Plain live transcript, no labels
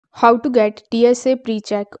How to get TSA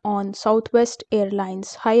pre-check on Southwest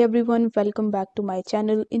Airlines. Hi everyone, welcome back to my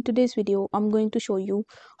channel. In today's video, I'm going to show you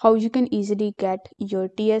how you can easily get your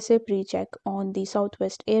TSA pre-check on the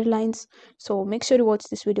Southwest Airlines. So make sure you watch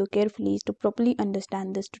this video carefully to properly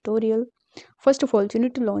understand this tutorial. First of all, you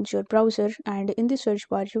need to launch your browser, and in the search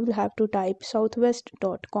bar you will have to type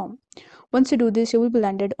southwest.com. Once you do this, you will be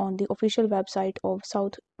landed on the official website of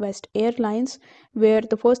Southwest Airlines, where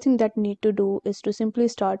the first thing that you need to do is to simply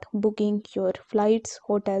start booking your flights,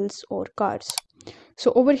 hotels, or cars.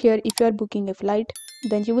 So over here, if you are booking a flight,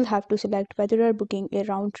 then you will have to select whether you are booking a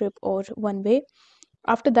round trip or one way.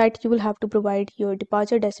 After that, you will have to provide your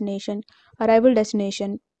departure destination, arrival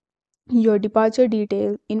destination, your departure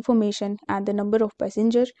detail information, and the number of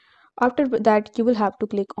passengers. After that, you will have to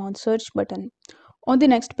click on search button. On the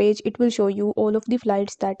next page, it will show you all of the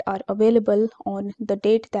flights that are available on the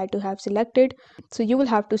date that you have selected. So you will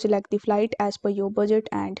have to select the flight as per your budget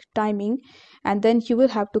and timing, and then you will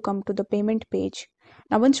have to come to the payment page.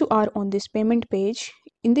 Now once you are on this payment page,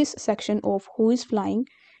 in this section of who is flying,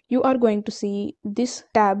 you are going to see this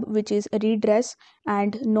tab, which is redress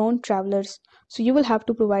and non-travelers. So you will have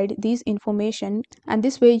to provide these information, and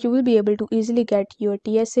this way you will be able to easily get your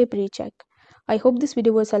TSA pre-check. I hope this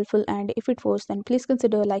video was helpful, and if it was, then please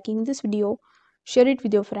consider liking this video, share it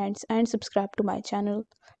with your friends, and subscribe to my channel.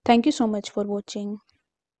 Thank you so much for watching.